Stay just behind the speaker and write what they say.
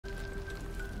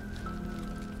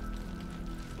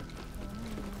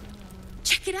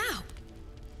Check it out.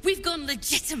 We've gone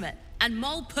legitimate, and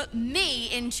Mol put me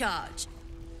in charge.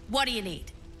 What do you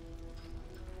need?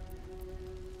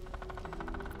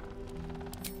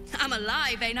 I'm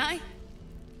alive, ain't I?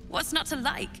 What's not to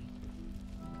like?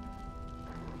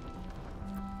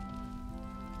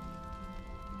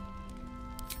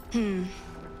 I'm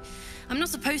not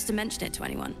supposed to mention it to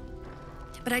anyone,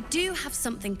 but I do have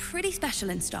something pretty special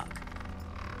in stock.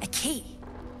 A key.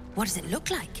 What does it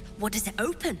look like? What does it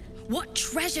open? What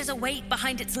treasures await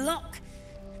behind its lock?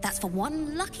 That's for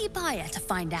one lucky buyer to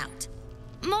find out.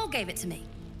 Mol gave it to me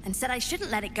and said I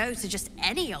shouldn't let it go to just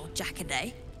any old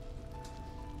jackaday.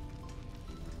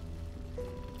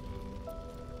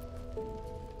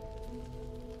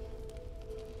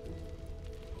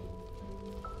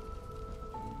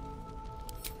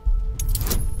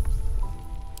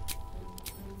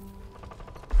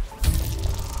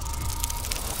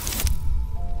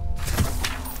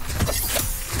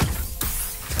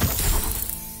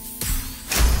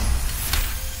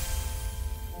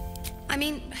 I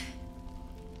mean,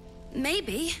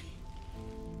 maybe.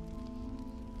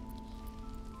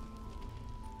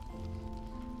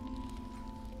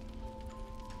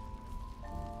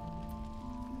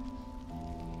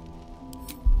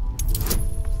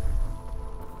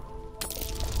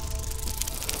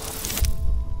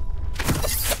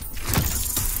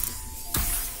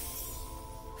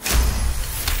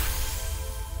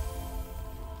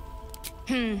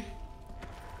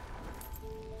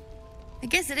 I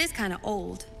guess it is kind of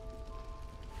old.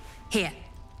 Here.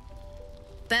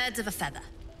 Birds of a feather.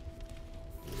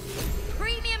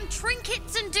 Premium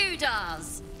trinkets and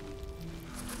doodahs.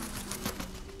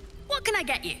 What can I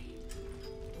get you?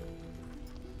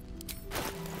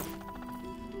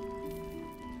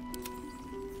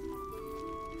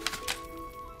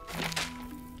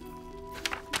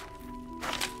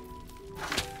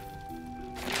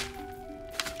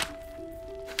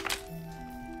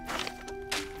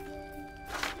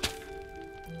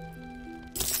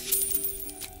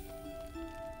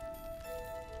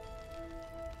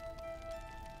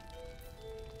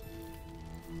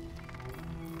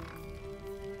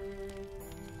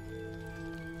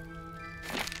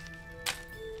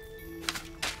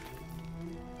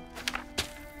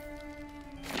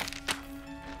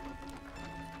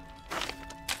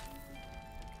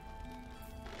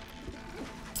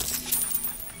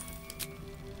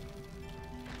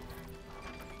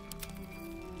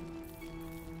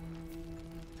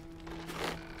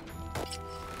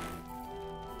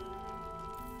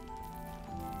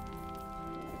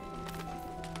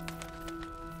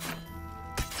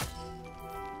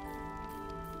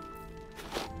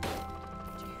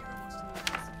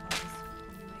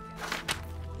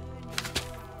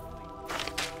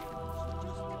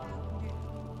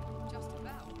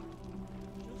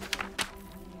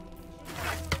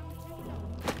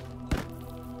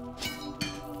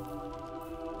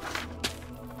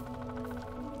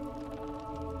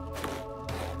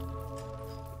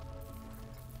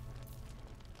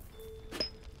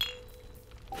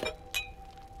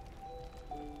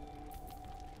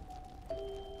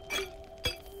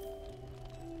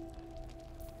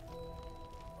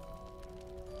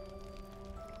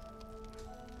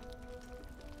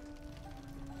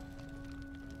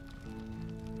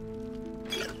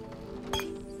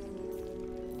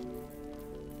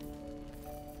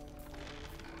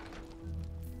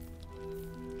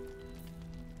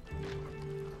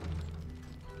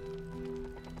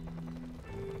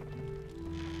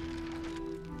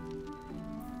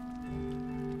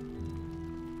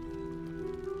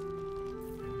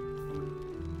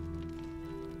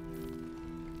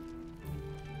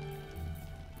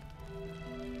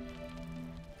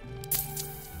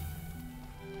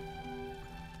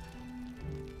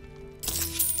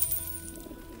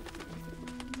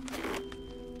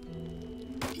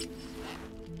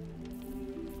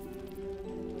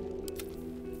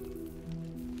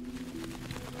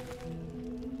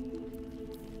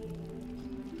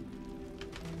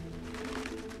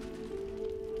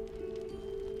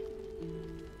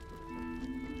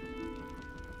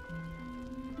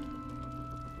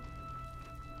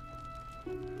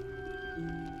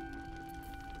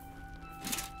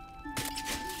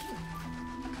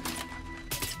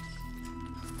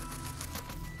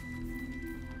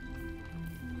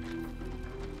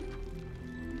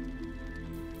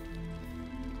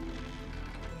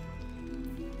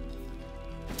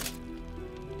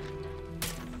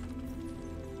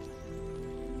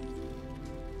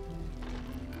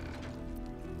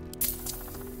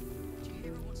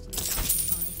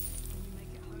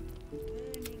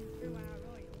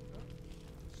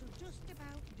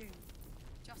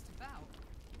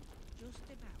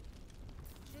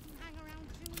 Shouldn't hang around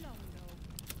too long, though.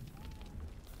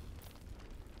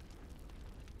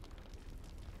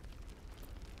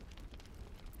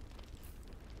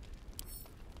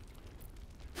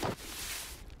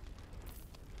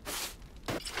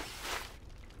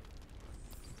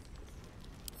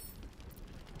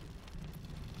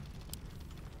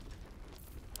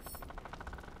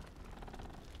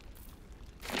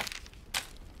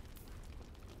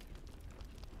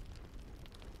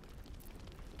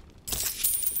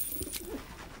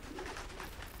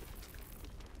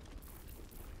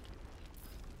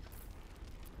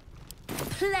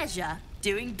 Pleasure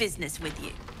doing business with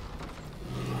you.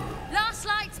 Last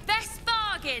night's best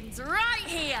bargains right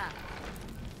here.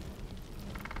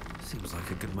 Seems like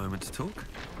a good moment to talk.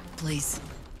 Please,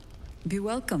 be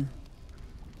welcome.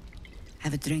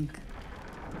 Have a drink.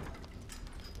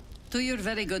 To your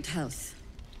very good health.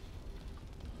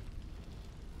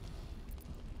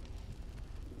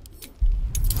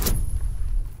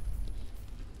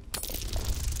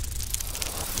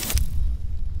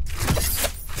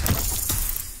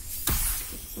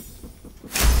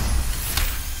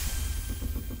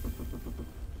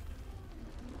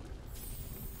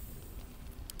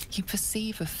 You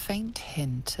perceive a faint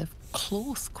hint of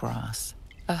cloth grass,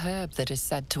 a herb that is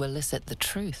said to elicit the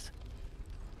truth.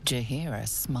 Jaheira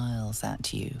smiles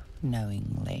at you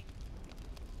knowingly.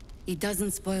 It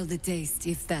doesn't spoil the taste,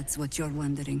 if that's what you're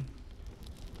wondering.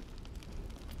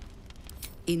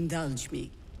 Indulge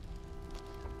me.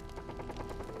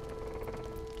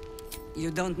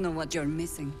 You don't know what you're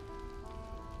missing.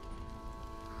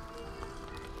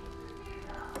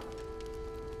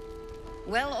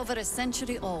 Well over a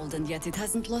century old, and yet it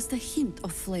hasn't lost a hint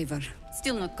of flavor.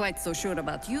 Still not quite so sure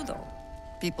about you, though.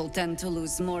 People tend to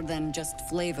lose more than just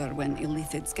flavor when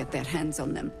illithids get their hands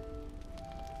on them.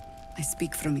 I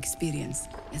speak from experience.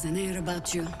 There's an air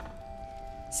about you.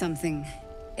 Something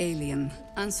alien.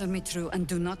 Answer me true and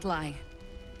do not lie.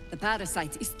 The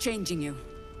parasite is changing you,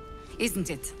 isn't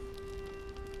it?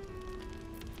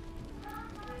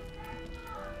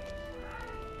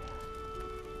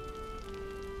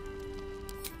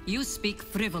 You speak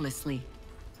frivolously.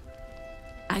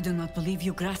 I do not believe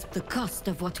you grasp the cost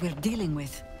of what we're dealing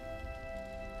with.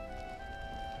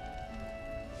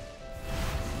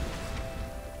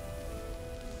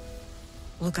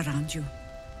 Look around you.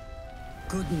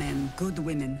 Good men, good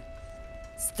women.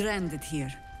 Stranded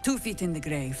here, 2 feet in the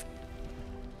grave.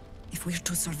 If we're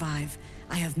to survive,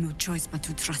 I have no choice but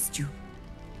to trust you.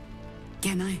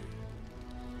 Can I?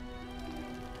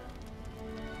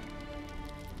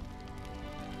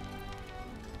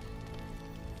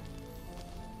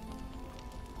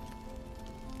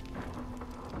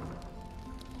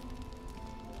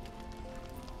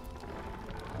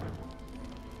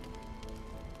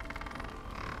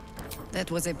 That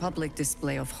was a public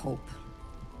display of hope,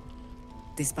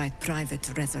 despite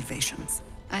private reservations.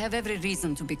 I have every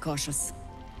reason to be cautious.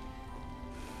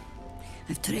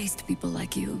 I've traced people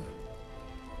like you.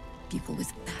 People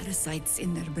with parasites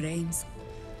in their brains.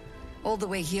 All the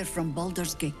way here from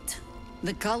Baldur's Gate.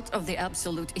 The cult of the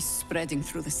Absolute is spreading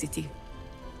through the city.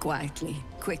 Quietly,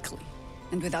 quickly,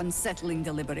 and with unsettling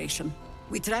deliberation.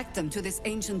 We tracked them to this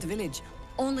ancient village,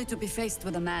 only to be faced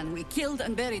with a man we killed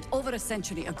and buried over a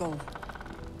century ago.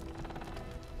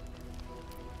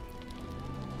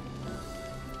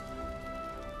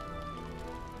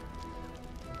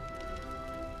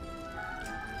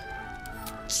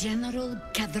 General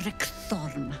Ketherick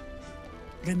Thorm.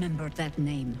 Remember that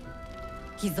name.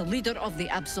 He's the leader of the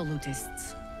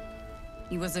Absolutists.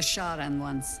 He was a Sharan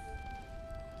once.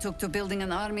 Took to building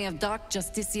an army of dark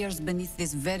justiciars beneath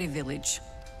this very village.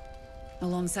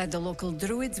 Alongside the local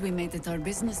druids, we made it our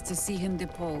business to see him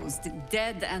deposed,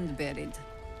 dead and buried.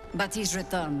 But he's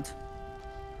returned.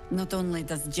 Not only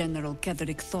does General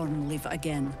Ketherick Thorm live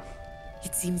again,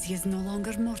 it seems he is no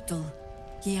longer mortal.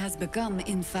 He has become,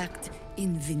 in fact,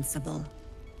 invincible.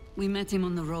 We met him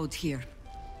on the road here,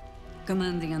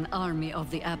 commanding an army of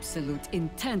the Absolute,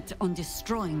 intent on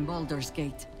destroying Baldur's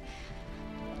Gate.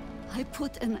 I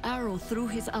put an arrow through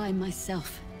his eye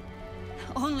myself,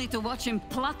 only to watch him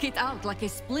pluck it out like a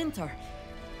splinter.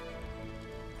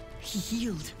 He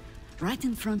healed right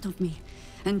in front of me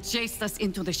and chased us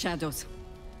into the shadows.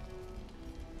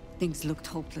 Things looked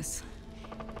hopeless.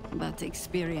 But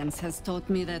experience has taught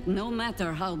me that no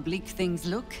matter how bleak things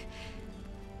look,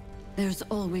 there's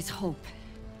always hope.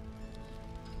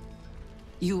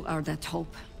 You are that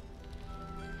hope.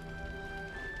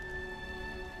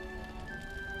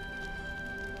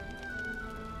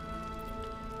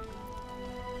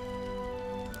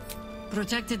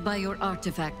 Protected by your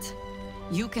artifact,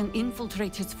 you can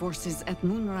infiltrate his forces at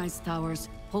Moonrise Towers,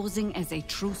 posing as a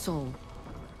true soul.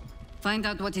 Find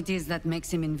out what it is that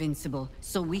makes him invincible,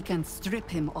 so we can strip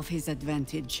him of his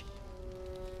advantage.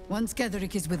 Once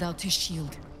Ketheric is without his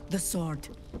shield, the sword,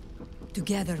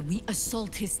 together we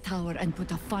assault his tower and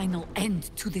put a final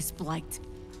end to this blight.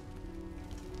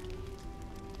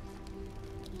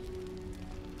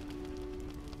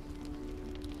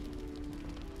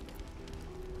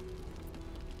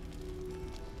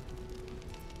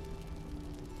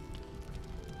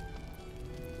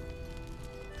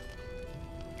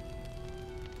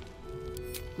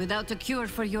 Without a cure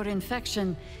for your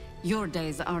infection, your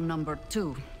days are numbered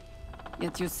too.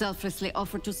 Yet you selflessly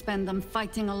offer to spend them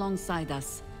fighting alongside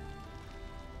us.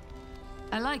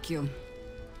 I like you.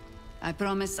 I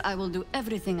promise I will do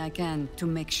everything I can to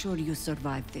make sure you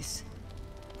survive this.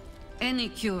 Any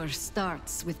cure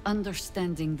starts with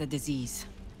understanding the disease.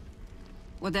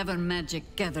 Whatever magic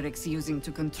Ketheric's using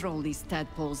to control these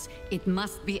tadpoles, it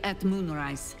must be at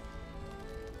moonrise.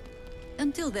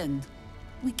 Until then,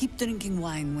 we keep drinking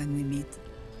wine when we meet.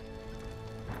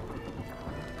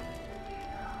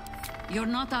 You're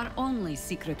not our only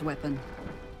secret weapon.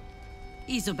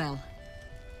 Isobel,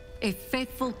 a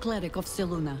faithful cleric of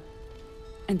Selûne,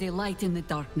 and a light in the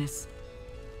darkness.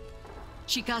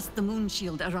 She cast the moon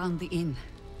shield around the inn.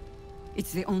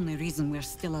 It's the only reason we're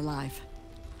still alive.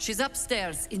 She's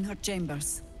upstairs in her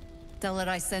chambers. Tell her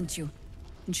I sent you,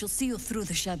 and she'll see you through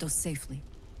the shadows safely.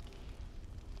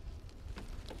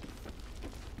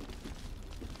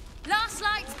 Last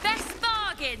night's best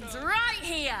bargains, right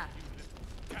here!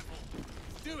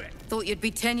 Thought you'd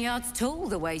be 10 yards tall,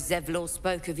 the way Zevlor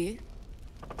spoke of you.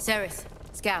 Cerys,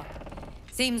 Scout.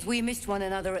 Seems we missed one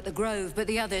another at the Grove, but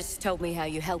the others told me how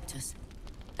you helped us.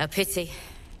 A pity.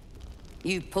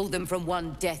 You pulled them from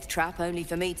one death trap, only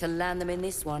for me to land them in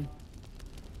this one.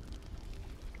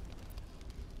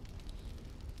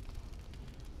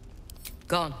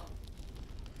 Gone.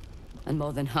 And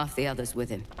more than half the others with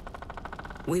him.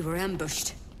 We were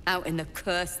ambushed, out in the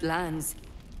cursed lands.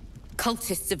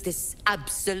 Cultists of this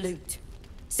absolute.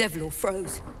 Zevlor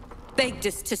froze, begged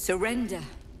us to surrender.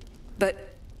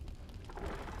 But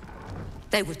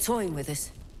they were toying with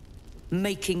us,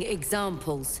 making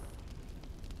examples.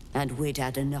 And we'd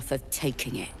had enough of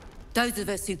taking it. Those of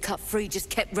us who cut free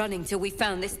just kept running till we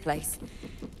found this place.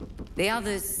 The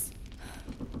others...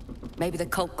 maybe the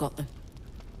cult got them.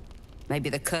 Maybe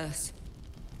the curse.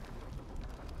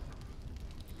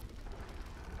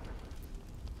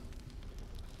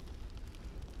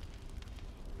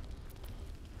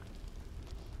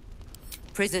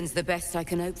 Prison's the best I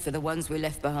can hope for the ones we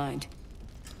left behind.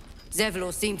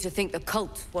 Zevlor seemed to think the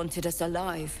cult wanted us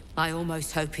alive. I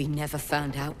almost hope he never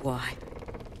found out why.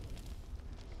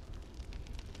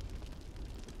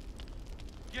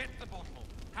 Get the bottle.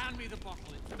 Hand me the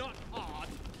bottle. It's not hard.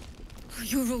 Oh,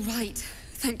 you're all right.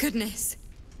 Thank goodness.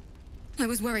 I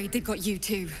was worried they'd got you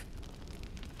too.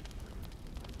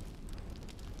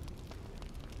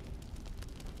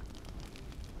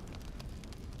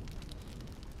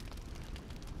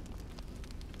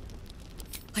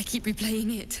 I keep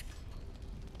replaying it.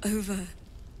 Over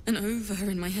and over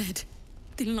in my head.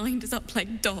 They lined us up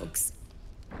like dogs.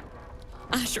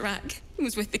 Asherak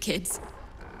was with the kids,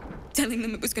 telling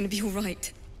them it was going to be all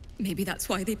right. Maybe that's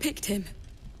why they picked him.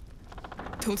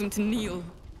 Told him to kneel.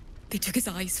 They took his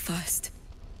eyes first.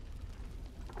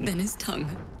 Then his tongue.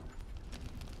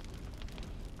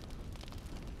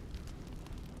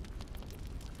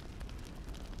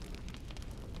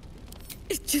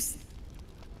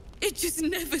 It just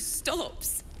never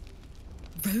stops.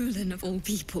 Roland, of all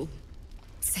people,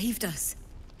 saved us.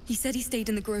 He said he stayed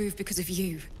in the Grove because of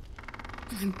you.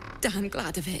 And I'm damn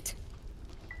glad of it.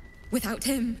 Without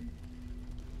him,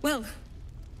 well,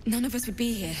 none of us would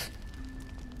be here.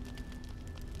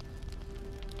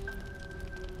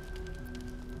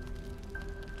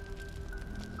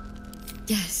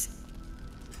 Yes.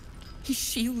 He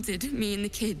shielded me and the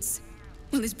kids,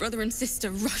 while his brother and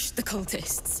sister rushed the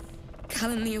cultists.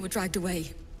 Cal and Leah were dragged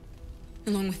away,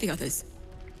 along with the others.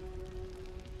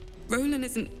 Roland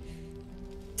isn't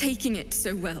taking it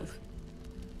so well.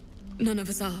 None of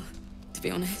us are, to be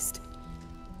honest.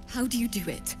 How do you do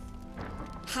it?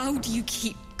 How do you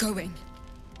keep going?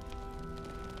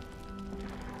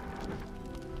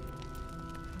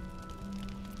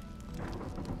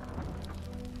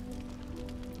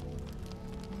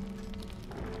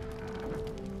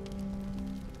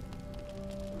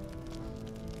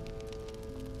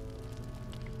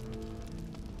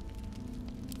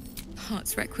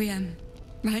 Heart's Requiem,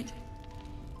 right?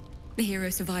 The hero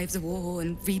survives a war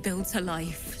and rebuilds her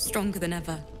life, stronger than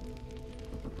ever.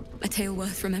 A tale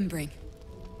worth remembering.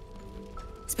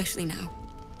 Especially now.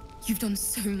 You've done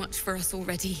so much for us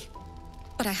already.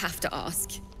 But I have to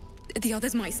ask, The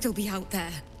others might still be out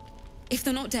there. If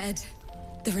they're not dead,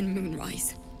 they're in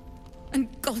Moonrise. And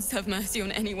gods have mercy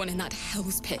on anyone in that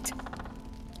hell's pit.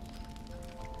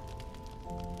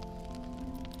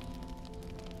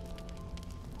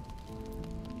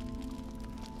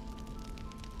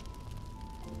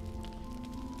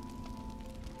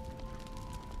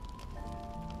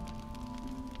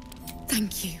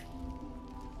 Thank you.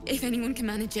 If anyone can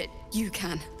manage it, you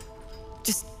can.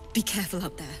 Just be careful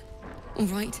up there, all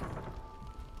right?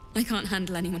 I can't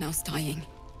handle anyone else dying.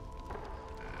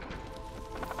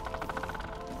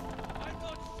 I'm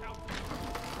not shouting.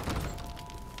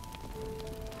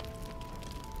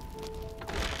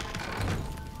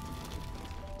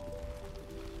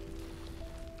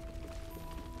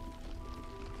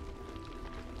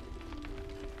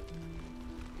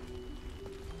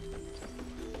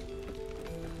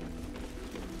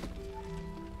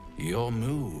 Your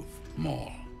move,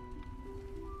 Mol.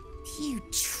 You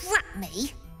trapped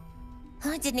me?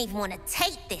 I didn't even want to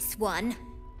take this one.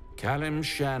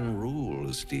 Kalimshan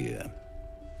rules, dear.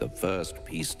 The first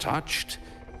piece touched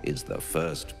is the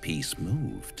first piece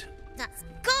moved. That's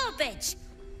garbage!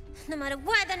 No matter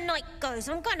where the night goes,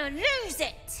 I'm gonna lose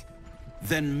it!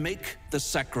 Then make the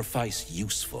sacrifice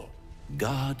useful.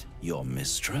 Guard your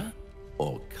Mistra,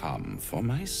 or come for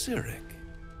my Cyric.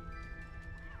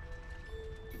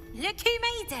 Look who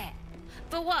made it!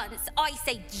 For once, I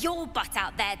saved your butt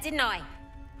out there, didn't I?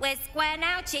 We're square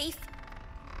now, Chief.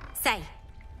 Say,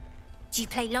 do you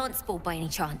play lance ball by any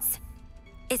chance?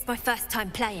 It's my first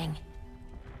time playing.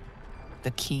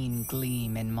 The keen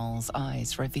gleam in Mol's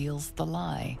eyes reveals the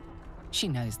lie. She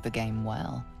knows the game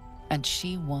well, and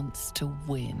she wants to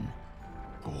win.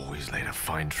 Always laid a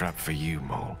fine trap for you,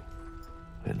 Mol.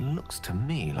 It looks to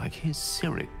me like his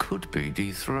Cyric could be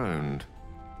dethroned.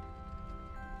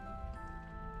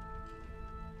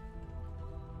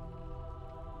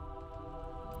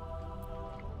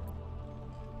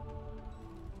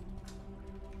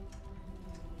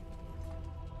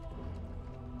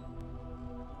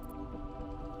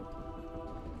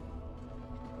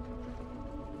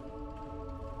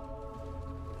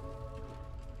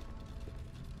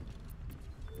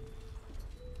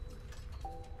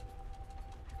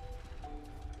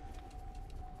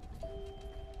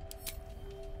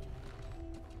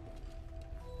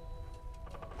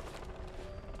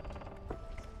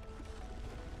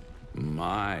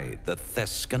 My, the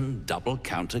Thescan double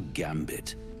counter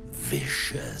gambit.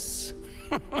 Vicious.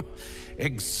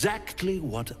 Exactly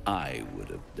what I would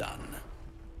have done.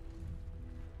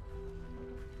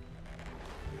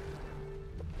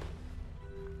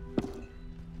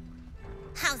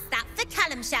 How's that for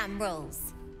Kalimshan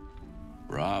rules?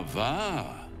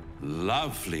 Brava.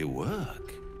 Lovely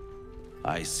work.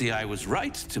 I see I was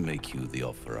right to make you the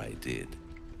offer I did.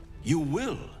 You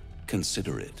will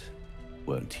consider it,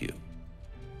 won't you?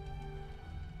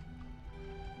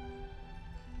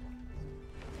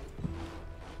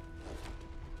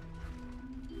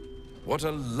 What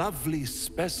a lovely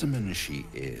specimen she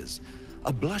is.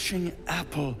 A blushing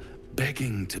apple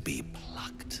begging to be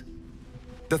plucked.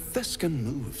 The Thescan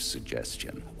move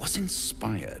suggestion was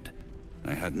inspired.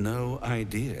 I had no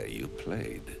idea you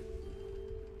played.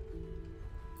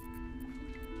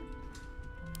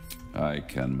 I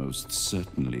can most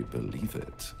certainly believe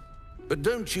it. But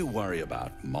don't you worry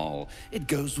about Mol. It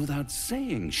goes without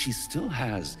saying she still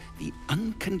has the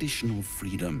unconditional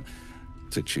freedom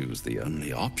to choose the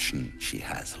only option she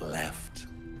has left.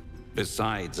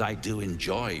 Besides, I do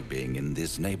enjoy being in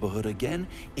this neighborhood again.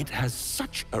 It has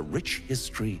such a rich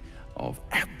history of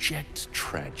abject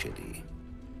tragedy.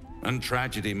 And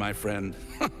tragedy, my friend,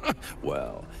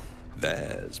 well,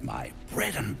 there's my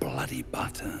bread and bloody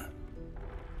butter.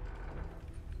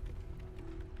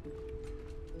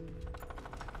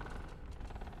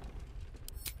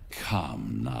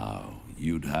 Come now,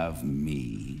 you'd have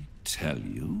me tell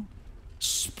you?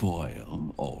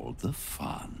 Spoil all the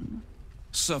fun?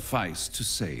 Suffice to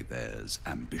say there's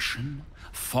ambition,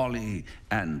 folly,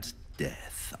 and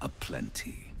death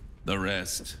aplenty. The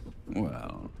rest,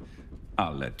 well,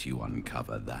 I'll let you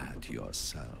uncover that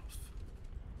yourself.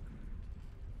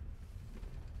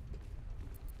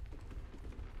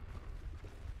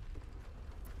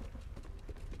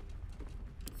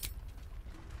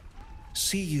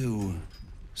 See you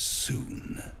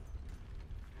soon.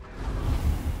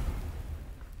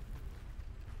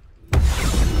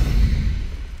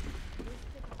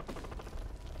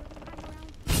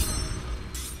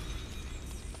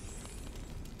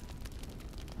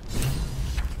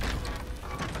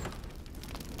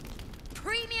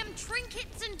 Premium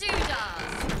trinkets and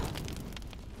doodahs.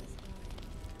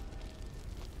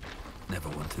 Never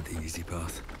wanted the easy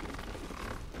path.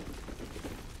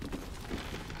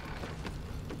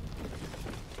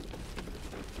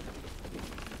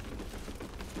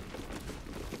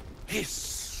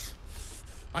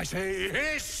 I say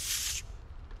hiss!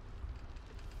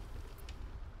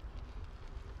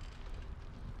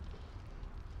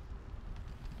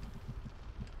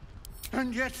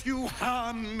 And yet you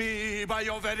harm me by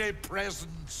your very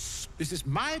presence. This is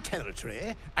my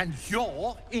territory, and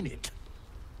you're in it.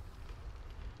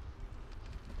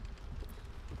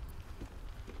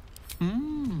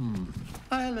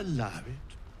 I'll allow it.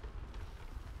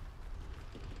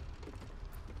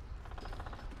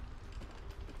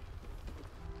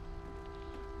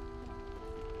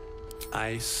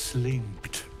 I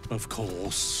slinked, of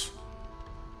course.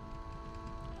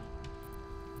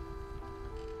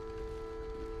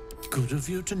 Good of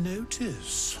you to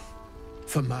notice.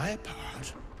 For my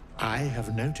part, I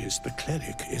have noticed the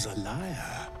cleric is a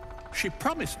liar. She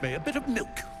promised me a bit of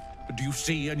milk. But do you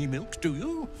see any milk, do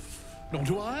you? Nor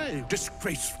do I.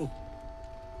 Disgraceful.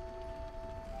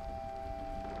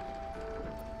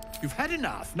 You've had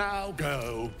enough. Now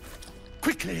go.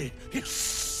 Quickly.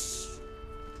 Yes.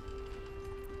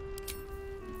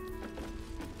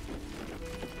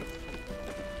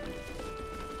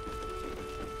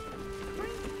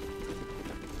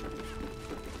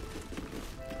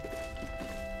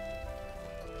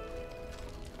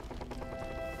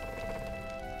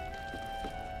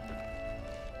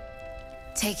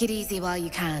 Take it easy while you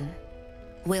can.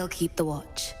 We'll keep the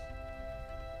watch.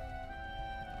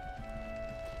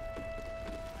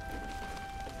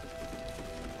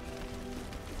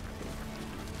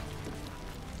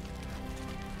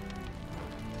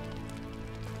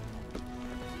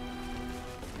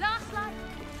 Last light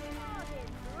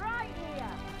right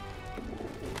here.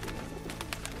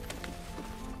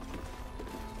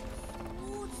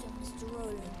 Towards you, Mr.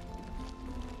 Roland.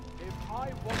 If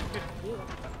I wanted water,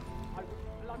 I would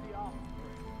bloody ask for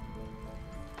it.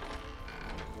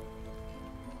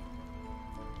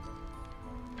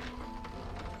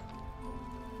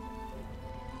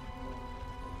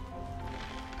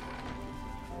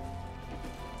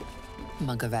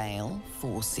 Mug of ale,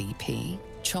 4 CP.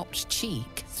 Chopped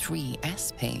cheek, 3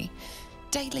 SP.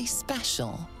 Daily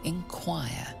special,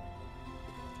 inquire.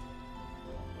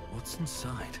 What's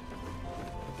inside?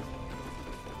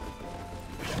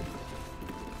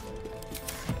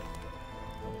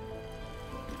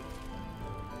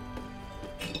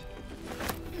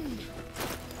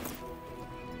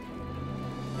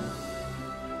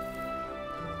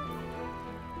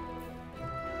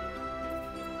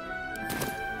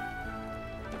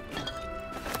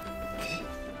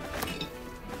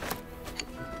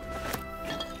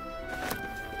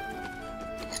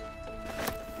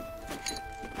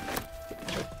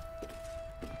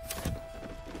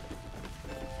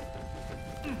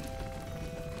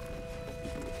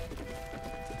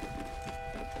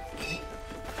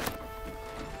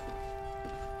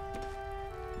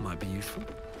 Might be useful.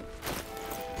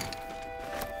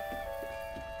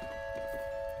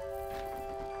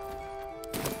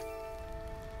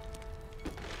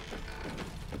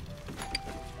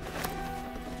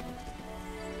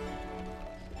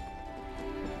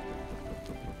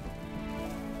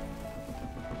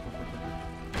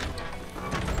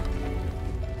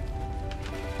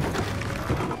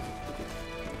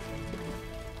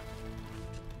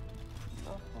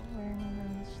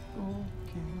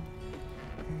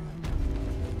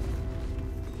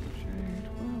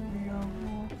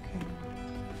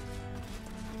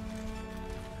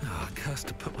 Curse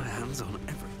to put my hands on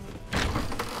everything.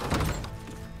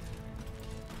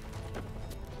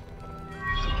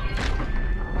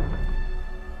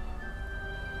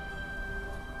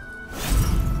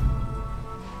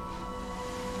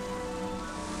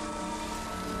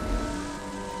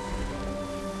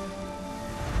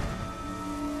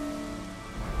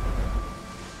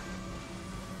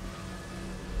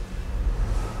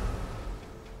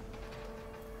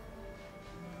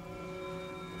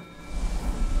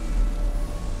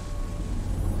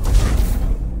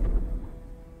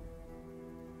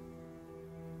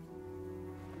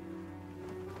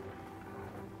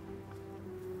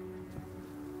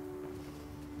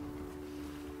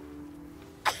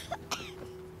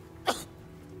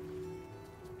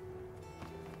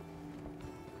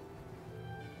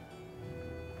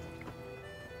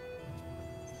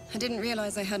 I didn't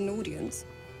realize I had an audience.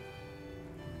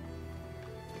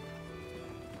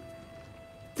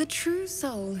 The true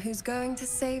soul who's going to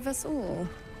save us all.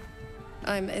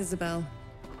 I'm Isobel.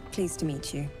 Pleased to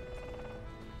meet you.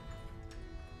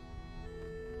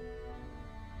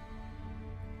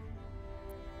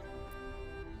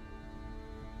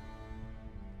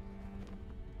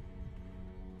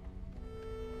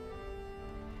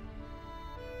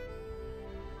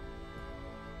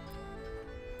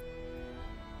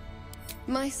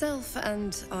 Myself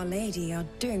and Our Lady are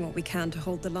doing what we can to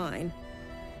hold the line.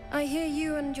 I hear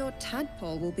you and your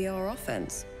tadpole will be our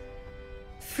offense.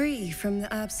 Free from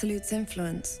the Absolute's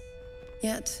influence,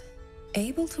 yet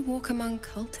able to walk among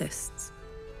cultists.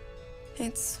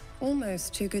 It's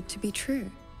almost too good to be true.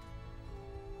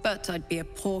 But I'd be a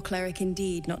poor cleric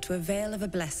indeed not to avail of a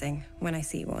blessing when I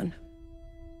see one.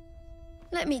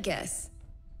 Let me guess.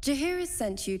 Jaheira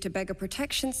sent you to beg a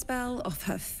protection spell off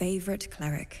her favorite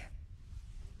cleric.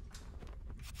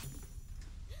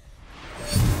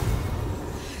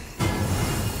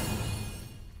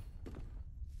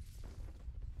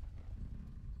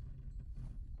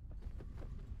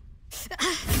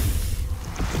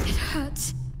 It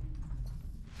hurts.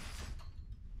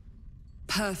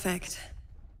 Perfect.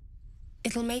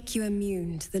 It'll make you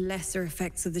immune to the lesser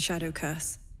effects of the Shadow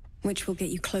Curse, which will get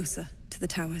you closer to the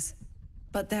towers.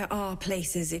 But there are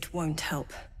places it won't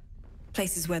help.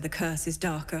 Places where the curse is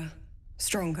darker,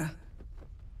 stronger.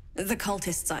 The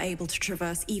cultists are able to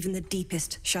traverse even the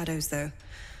deepest shadows, though.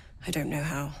 I don't know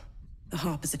how. The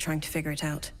Harpers are trying to figure it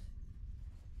out.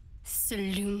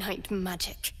 Selûnite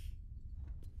magic.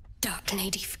 Dark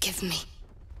Lady, forgive me.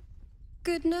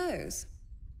 Good nose.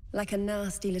 Like a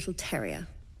nasty little terrier.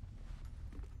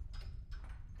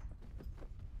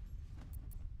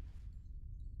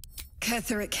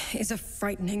 Ketheric is a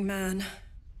frightening man.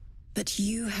 But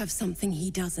you have something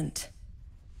he doesn't.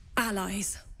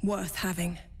 Allies worth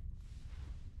having.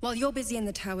 While you're busy in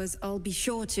the towers, I'll be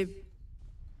sure to...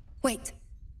 Wait.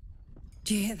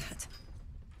 Do you hear that?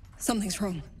 Something's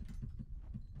wrong.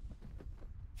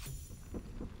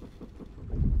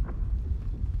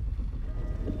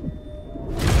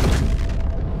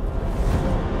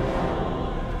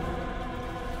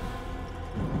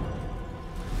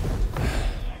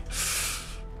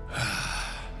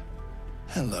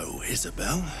 Hello,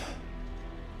 Isobel.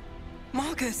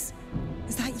 Marcus,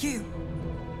 is that you?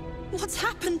 What's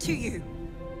happened to you?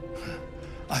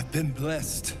 I've been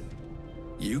blessed.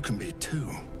 You can be too.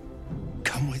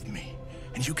 Come with me,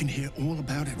 and you can hear all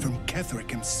about it from Ketheric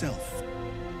himself.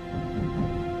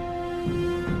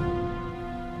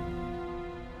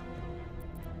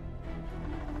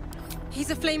 He's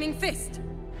a flaming fist.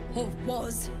 Or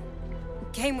was.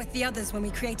 Came with the others when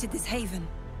we created this haven.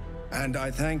 And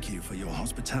I thank you for your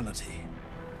hospitality.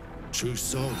 True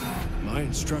soul, my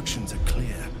instructions are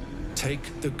clear.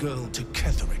 Take the girl to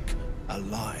Ketheric,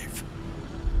 alive.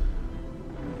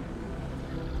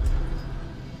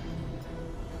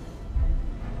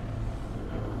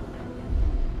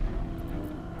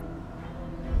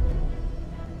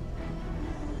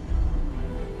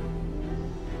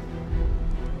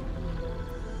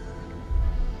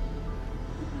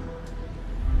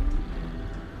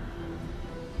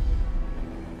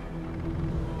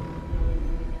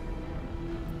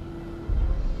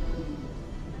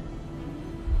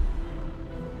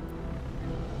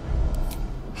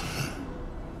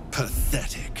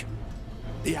 Pathetic.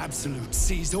 The Absolute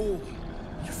sees all.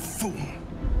 You fool.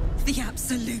 The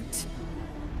Absolute.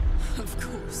 Of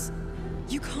course.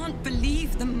 You can't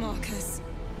believe them, Marcus.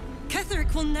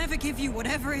 Ketheric will never give you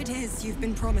whatever it is you've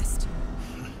been promised.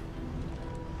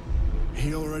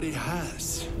 He already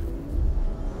has.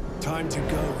 Time to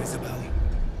go, Isobel.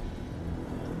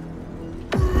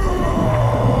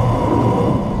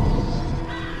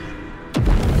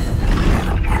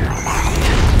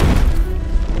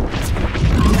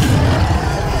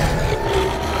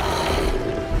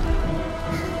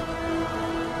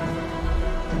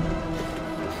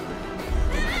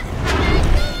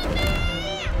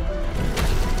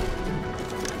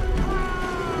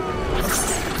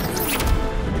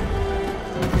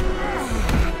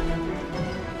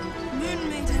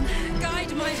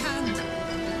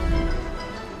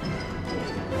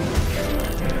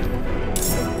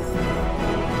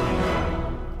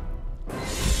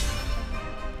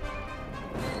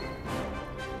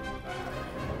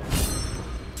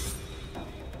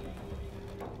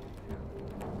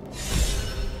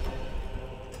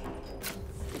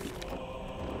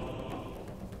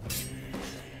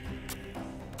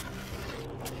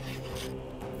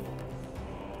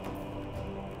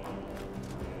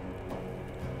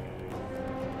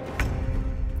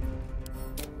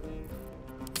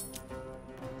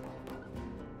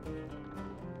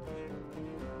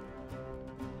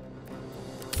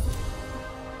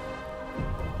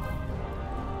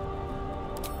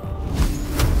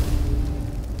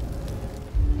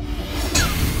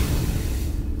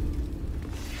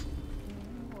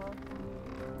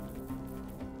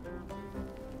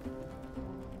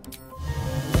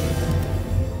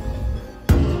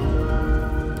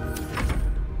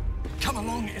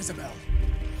 Isobel.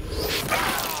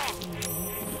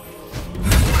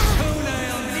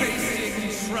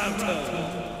 router!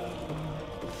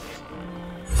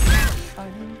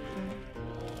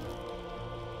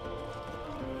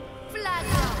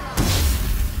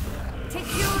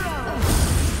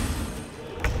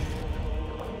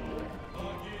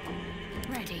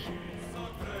 Ready.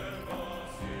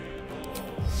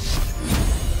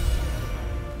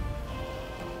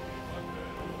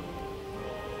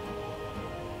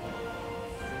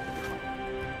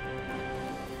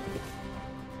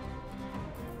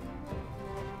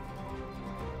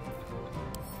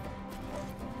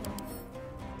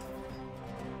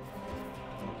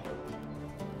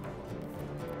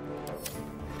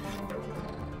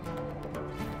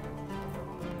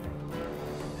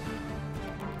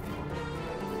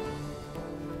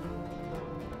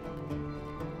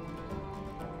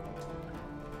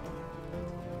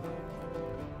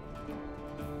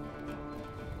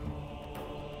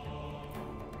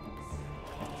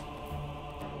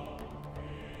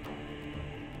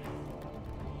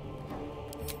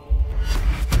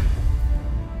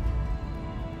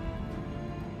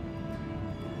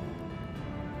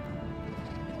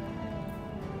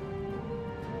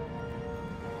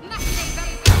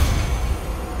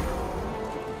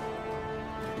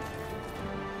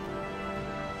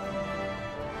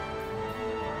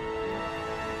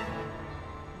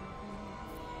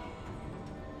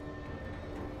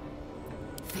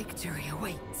 Victory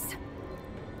awaits.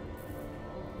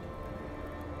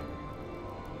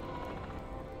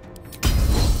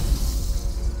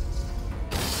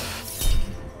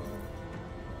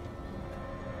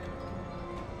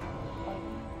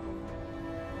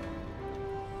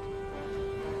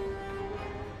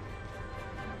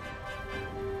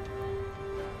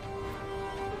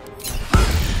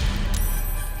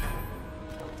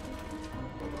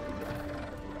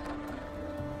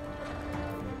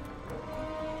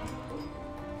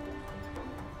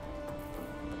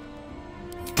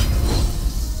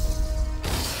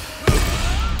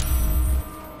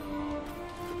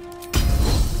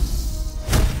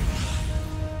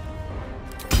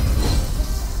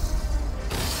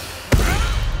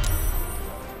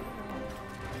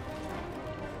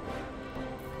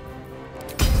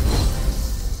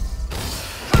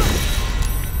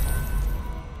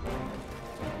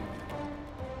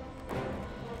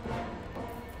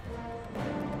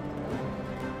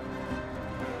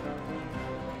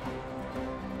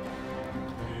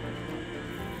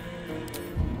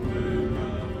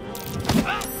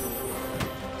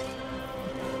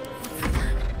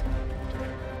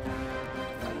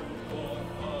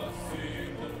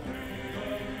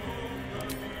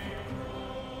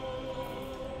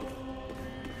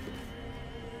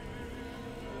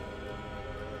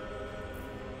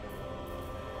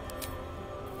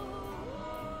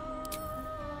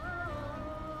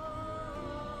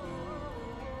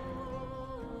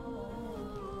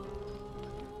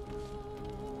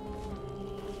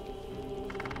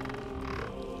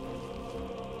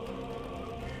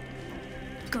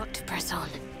 Got to press on.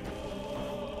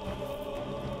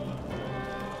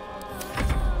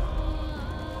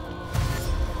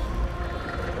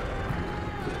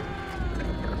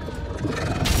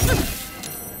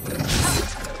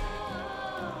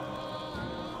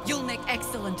 You'll make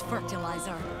excellent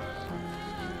fertilizer.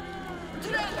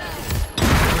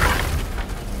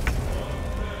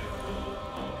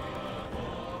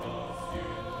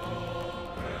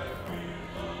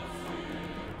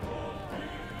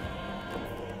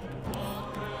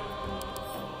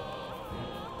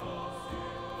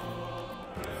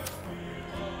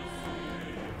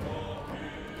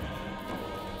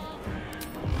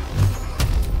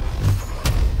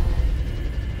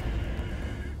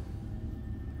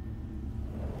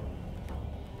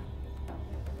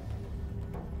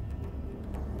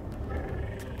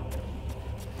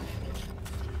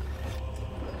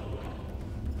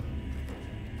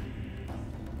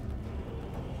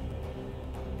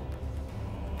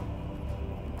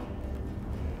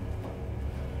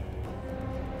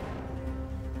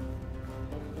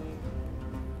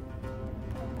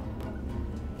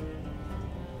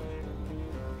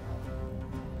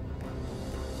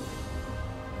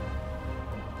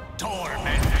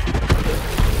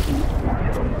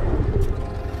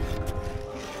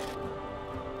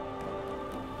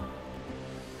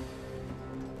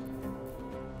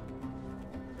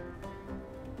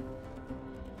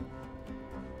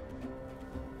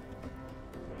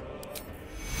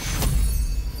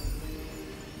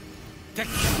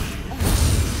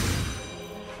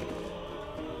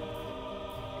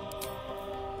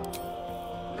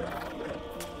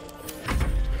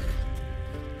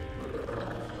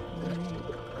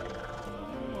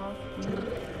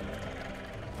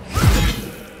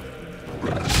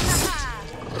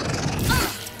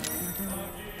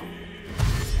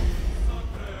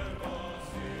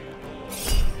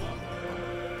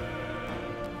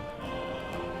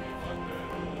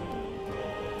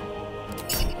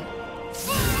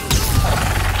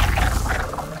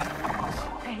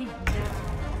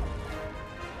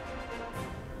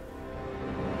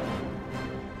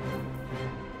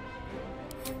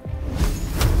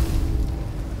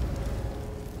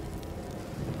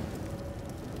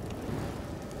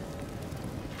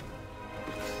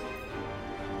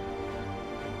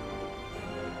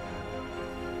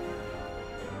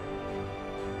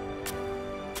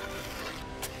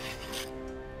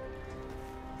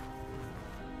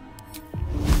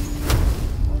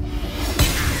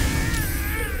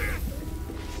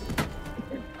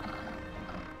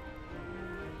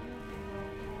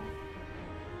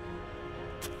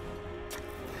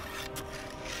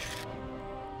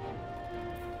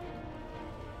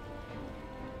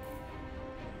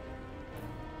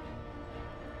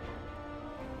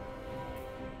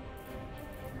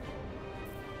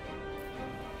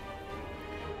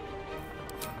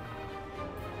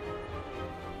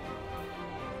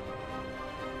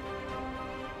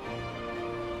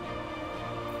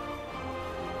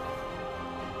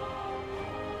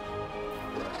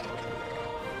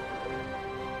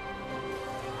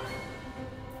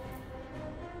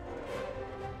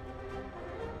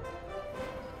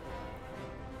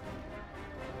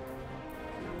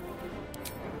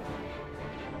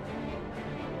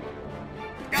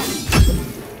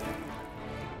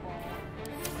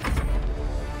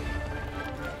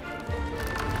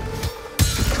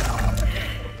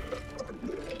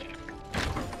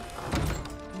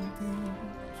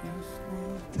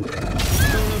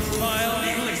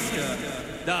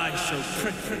 die so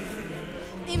quickly.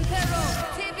 Impero,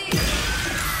 Tibi!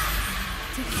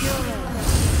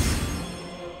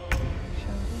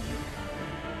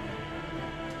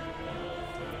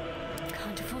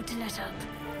 Can't afford to let up.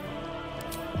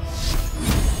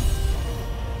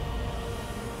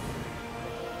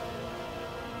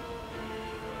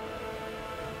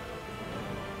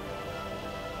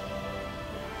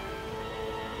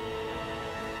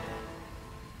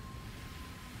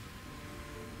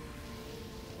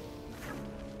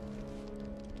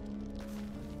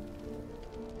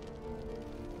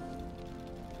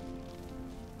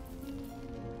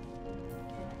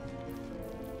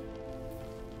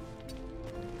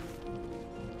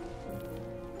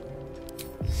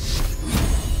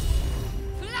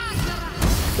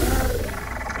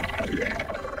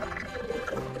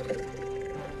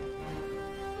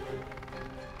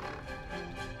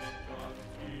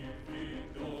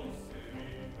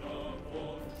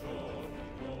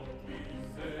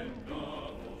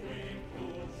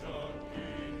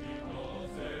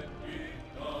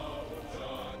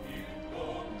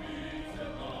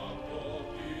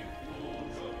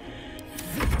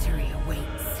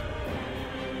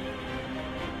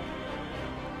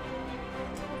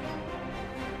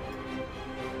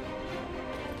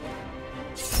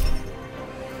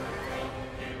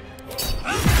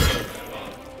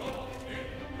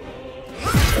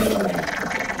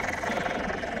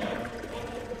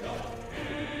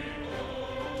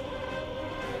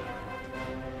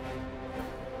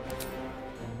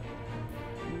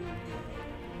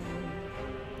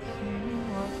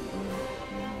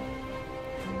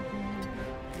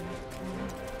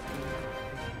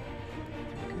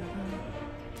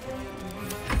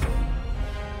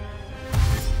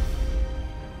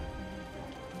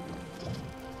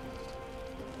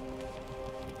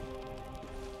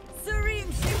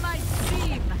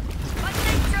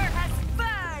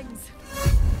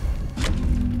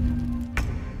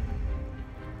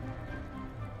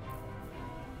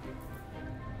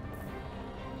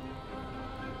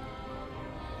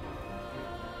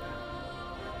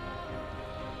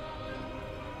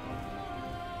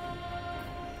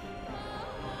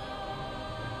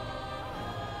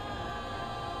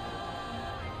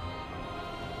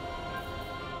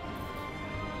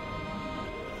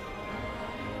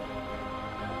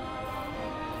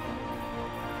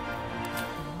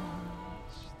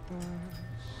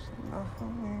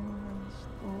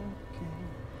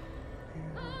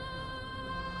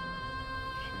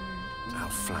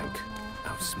 Outflank,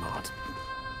 outsmart.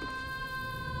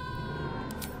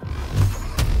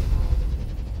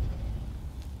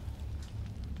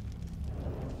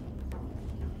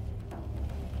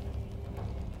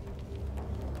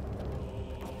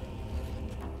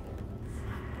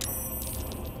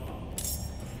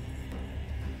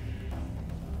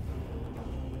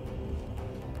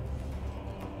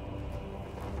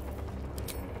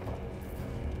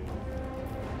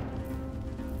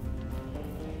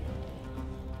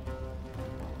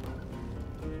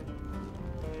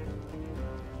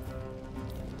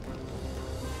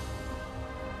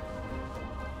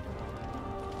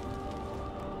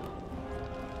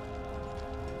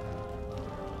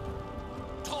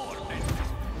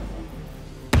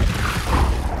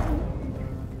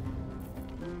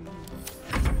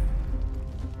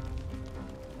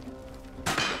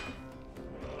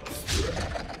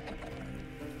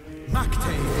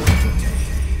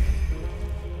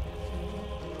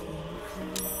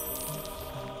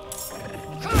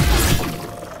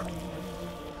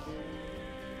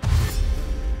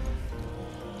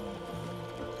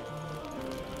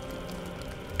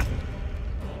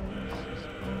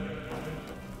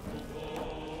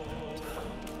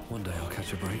 One day I'll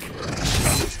catch a break.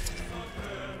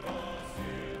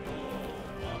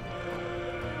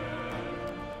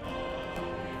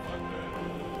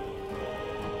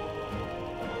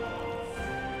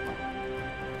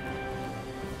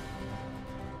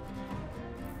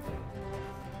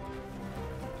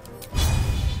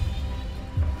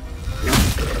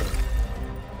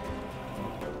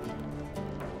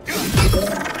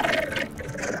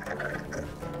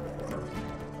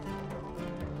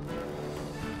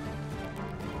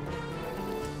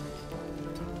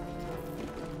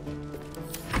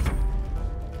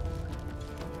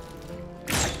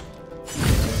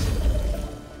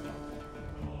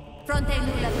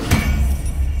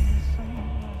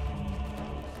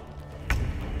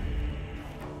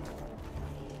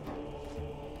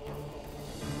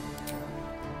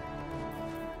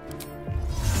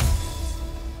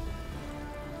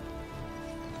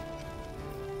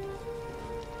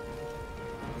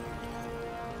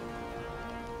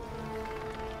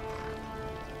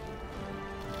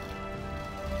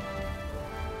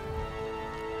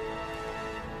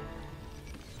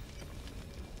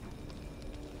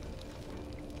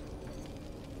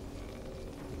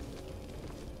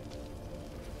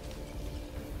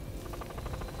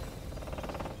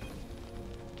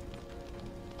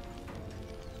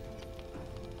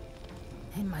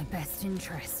 in my best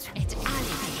interest. It's alibi.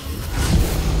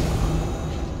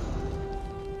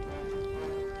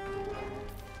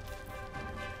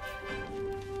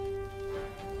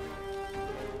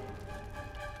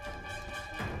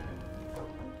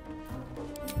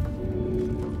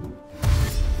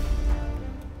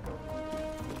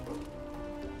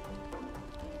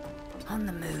 On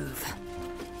the move.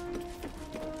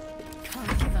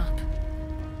 Can't give up.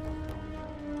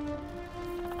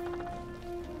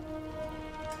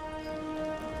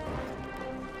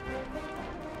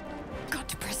 Got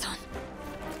to press on.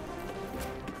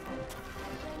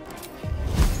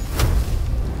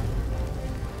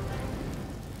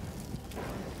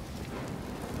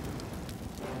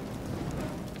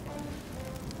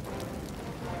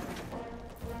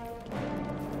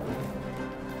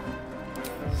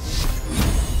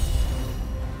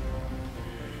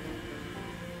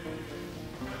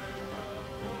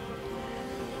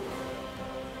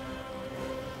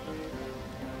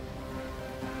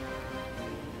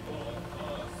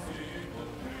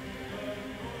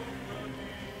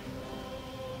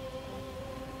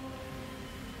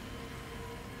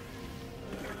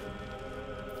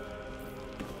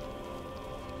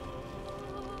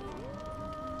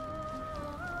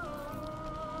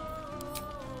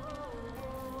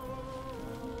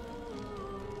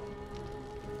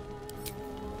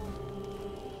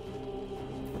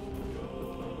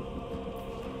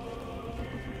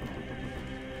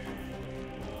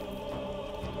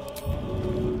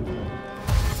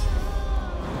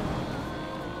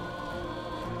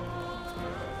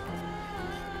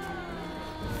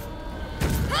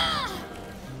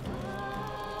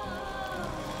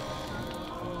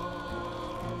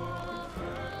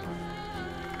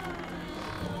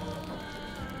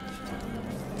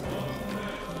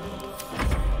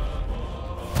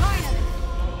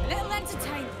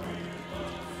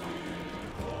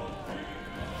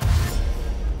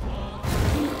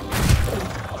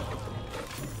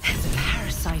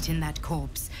 In that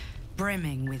corpse,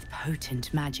 brimming with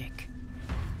potent magic.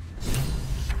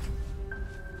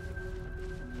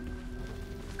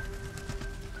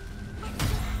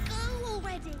 Go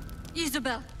already!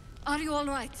 Isobel, are you all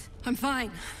right? I'm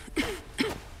fine.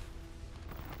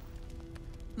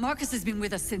 Marcus has been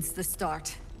with us since the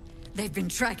start. They've been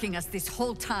tracking us this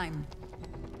whole time.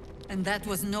 And that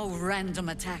was no random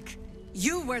attack.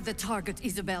 You were the target,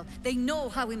 Isobel. They know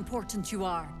how important you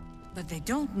are. But they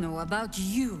don't know about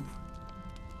you.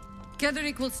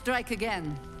 Ketheric will strike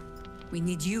again. We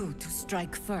need you to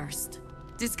strike first.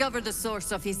 Discover the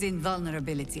source of his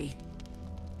invulnerability.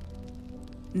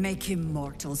 Make him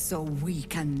mortal so we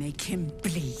can make him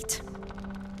bleed.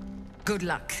 Good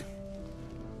luck.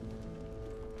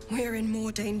 We're in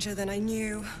more danger than I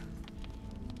knew.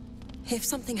 If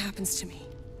something happens to me,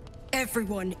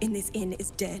 everyone in this inn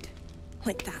is dead.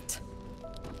 Like that.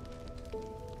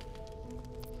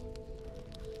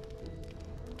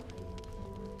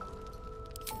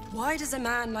 Why does a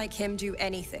man like him do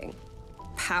anything?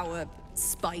 Power,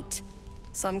 spite,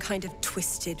 some kind of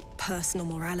twisted personal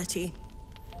morality.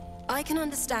 I can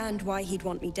understand why he'd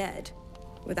want me dead.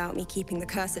 Without me keeping the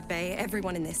curse at bay,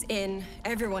 everyone in this inn,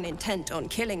 everyone intent on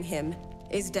killing him,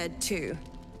 is dead too.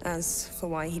 As for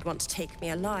why he'd want to take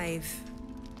me alive,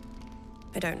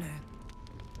 I don't know.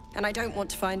 And I don't want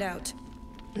to find out.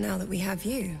 Now that we have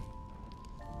you,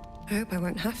 I hope I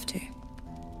won't have to.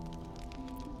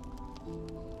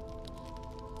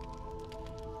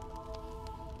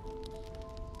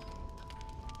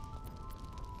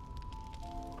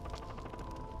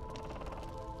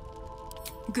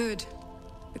 Good,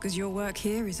 because your work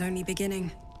here is only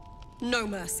beginning. No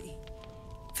mercy.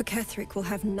 For Ketheric will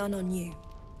have none on you.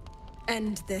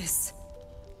 End this.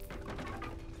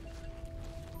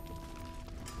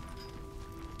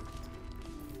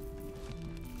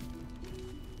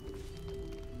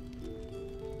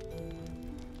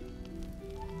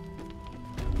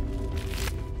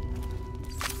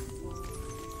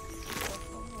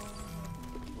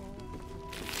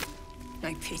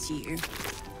 I pity you.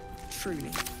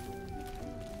 Truly.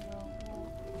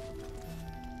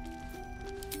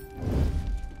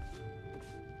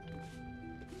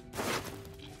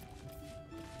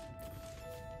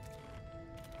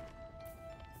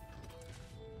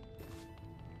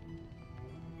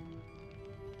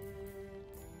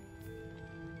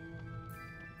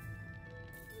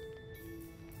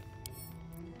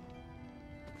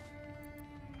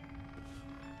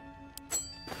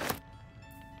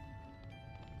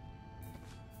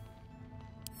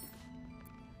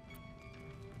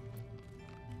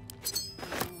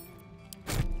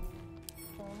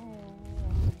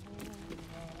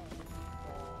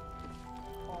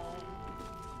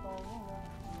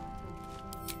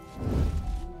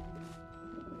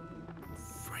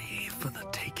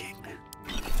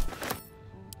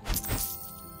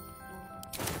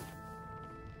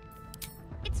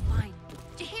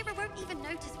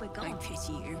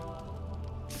 pity you.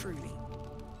 Truly.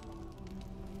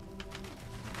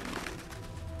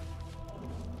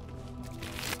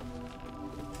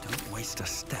 Don't waste a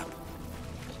step.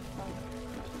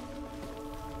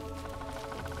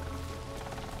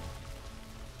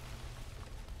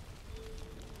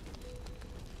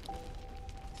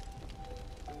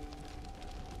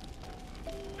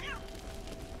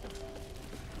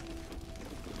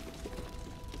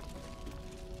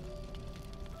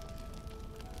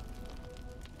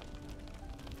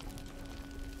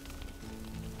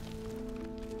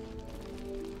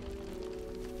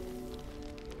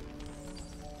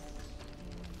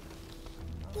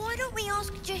 Why don't we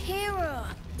ask Jaheira?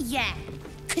 Yeah,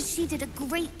 because she did a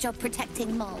great job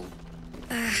protecting Mol.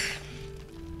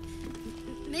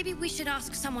 Maybe we should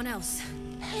ask someone else.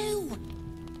 Who?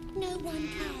 No one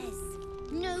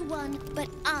cares. No one but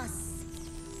us.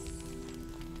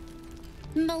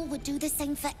 Mol would do the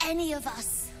same for any of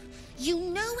us. You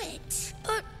know it.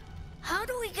 But how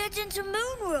do we get into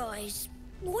Moonrise?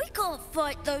 We can't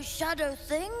fight those shadow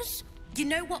things. You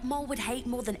know what Mol would hate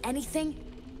more than anything?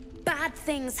 Bad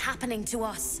things happening to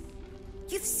us.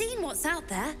 You've seen what's out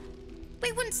there.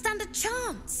 We wouldn't stand a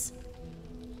chance.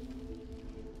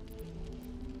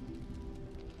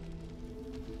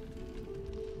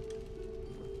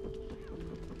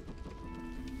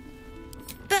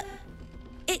 But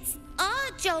it's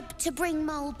our job to bring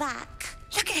Mol back.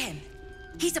 Look at him.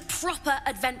 He's a proper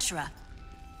adventurer.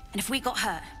 And if we got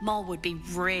hurt, Mol would be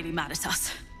really mad at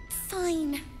us.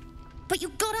 Fine. But you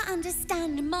gotta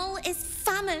understand, Mol is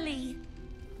family.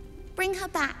 Bring her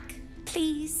back,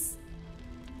 please.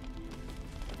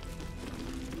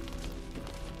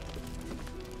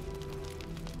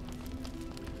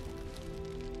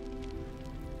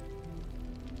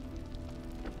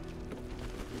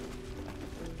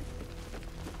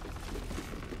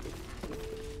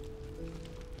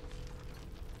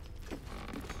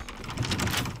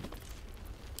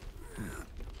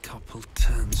 Couple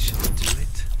turns should do it.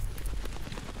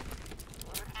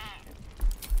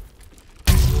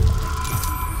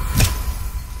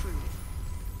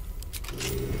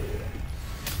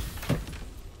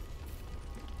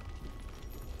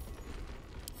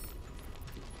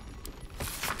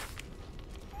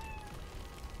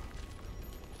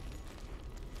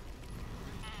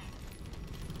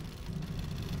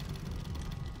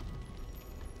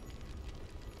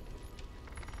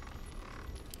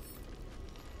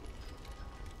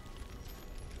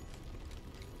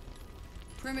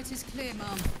 Perimeter's clear,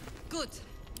 Mom. Good.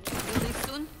 We'll leave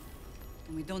soon,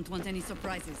 and we don't want any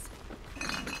surprises.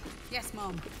 Yes,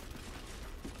 Mom.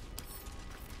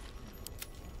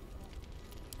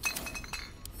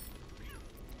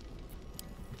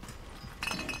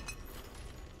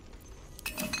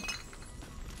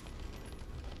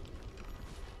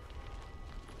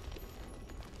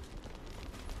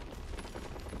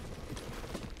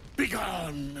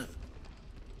 Begone!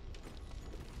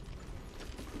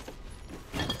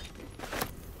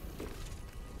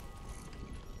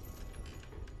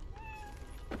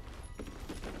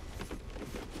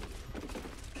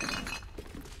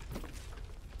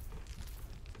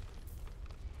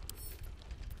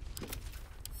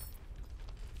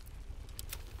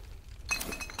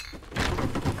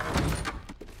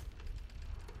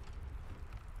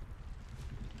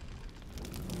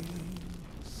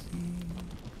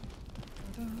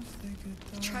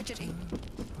 Tragedy.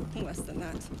 Less than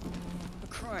that. A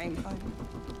crime.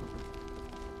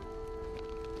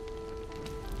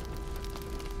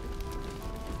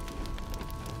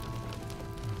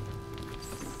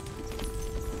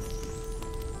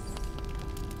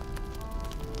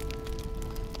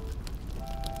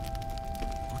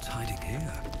 What's hiding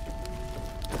here?